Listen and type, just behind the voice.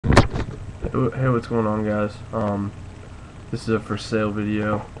Hey, what's going on, guys? This is a for sale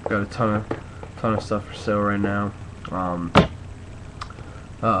video. Got a ton of stuff for sale right now.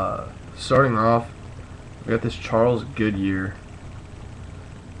 Starting off, I got this Charles Goodyear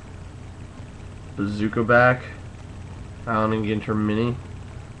Bazooka back Allen and Ginter Mini,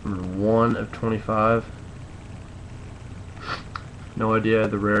 number 1 of 25. No idea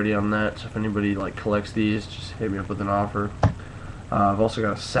the rarity on that, so if anybody collects these, just hit me up with an offer. I've also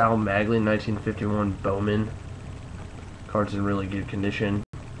got a Sal Magley 1951 Bowman. Card's in really good condition.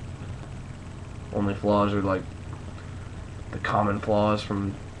 Only flaws are the common flaws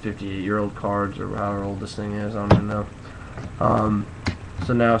from 58-year-old cards, or however old this thing is. I don't even know.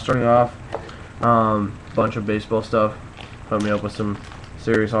 So now, starting off, bunch of baseball stuff. Put me up with some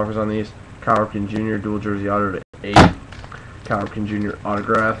serious offers on these. Cal Ripken Jr. dual jersey auto to 8. Cal Ripken Jr.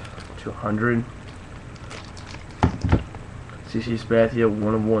 autograph to 100. CC Sabathia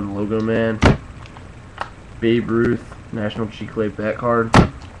 1 of 1 logo man. Babe Ruth National Chicle bat card.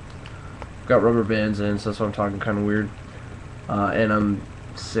 Got rubber bands in, so that's why I'm talking kind of weird. And I'm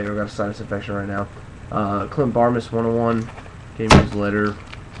sick. I got a sinus infection right now. Clint Barmas 101 game used letter.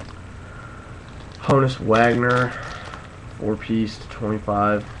 Honus Wagner 4-piece to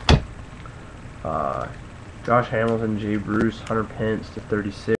 25. Josh Hamilton J. Bruce 100 pence to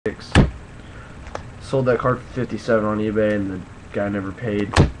 36. Sold that card for 57 on eBay, and the guy never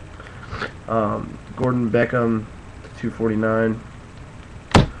paid. Gordon Beckham to 249.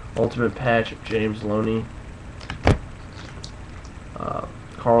 Ultimate patch of James Loney.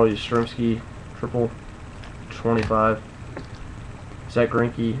 Carl Yastrzemski triple 25. Zach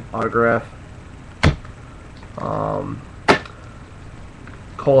Greinke autograph.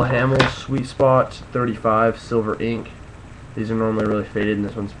 Cole Hamels sweet spot 35 silver ink. These are normally really faded, and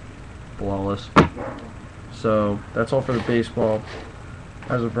this one's flawless. So that's all for the baseball.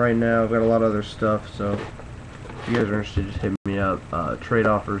 As of right now, I've got a lot of other stuff, so if you guys are interested, just hit me up. Trade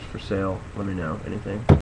offers for sale, let me know. Anything.